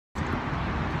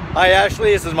Hi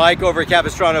Ashley, this is Mike over at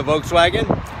Capistrano Volkswagen.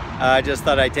 I just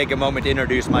thought I'd take a moment to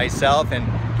introduce myself and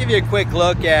give you a quick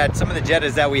look at some of the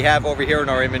Jettas that we have over here in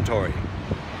our inventory.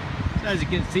 So as you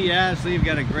can see, Ashley, we've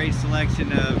got a great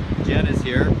selection of Jettas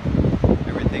here.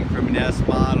 Everything from an S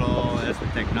model, S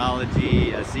with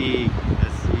technology, SE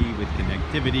with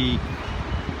connectivity,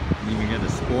 and even got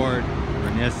a Sport or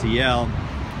an SEL.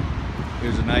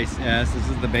 Here's a nice S. This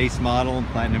is the base model,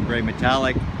 platinum gray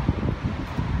metallic.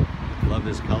 Love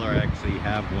this color. I actually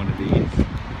have one of these.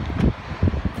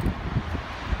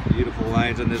 Beautiful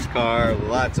lines on this car,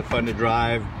 lots of fun to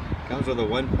drive. Comes with a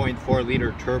 1.4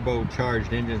 liter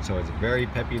turbocharged engine, so it's a very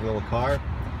peppy little car.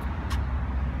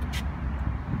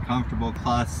 Comfortable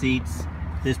cloth seats.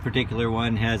 This particular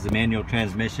one has the manual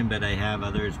transmission, but I have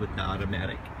others with the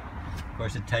automatic. Of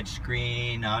course, a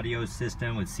touchscreen audio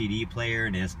system with CD player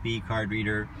and SD card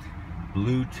reader,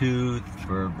 Bluetooth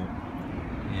for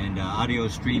audio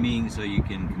streaming so you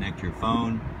can connect your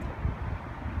phone,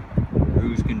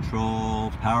 cruise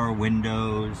control, power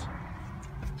windows.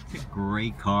 It's a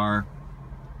great car,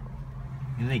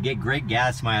 and they get great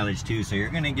gas mileage too, so you're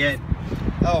going to get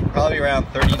probably around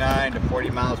 39 to 40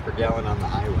 miles per gallon on the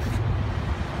highway.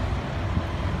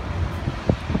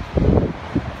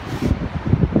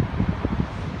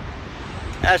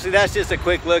 Actually, that's just a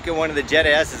quick look at one of the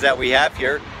Jetta S's that we have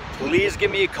here. Please give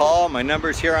me a call. My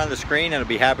number's here on the screen, and I'll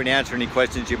be happy to answer any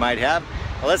questions you might have.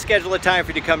 Well, let's schedule a time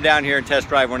for you to come down here and test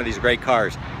drive one of these great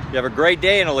cars. You have a great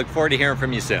day, and I look forward to hearing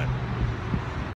from you soon.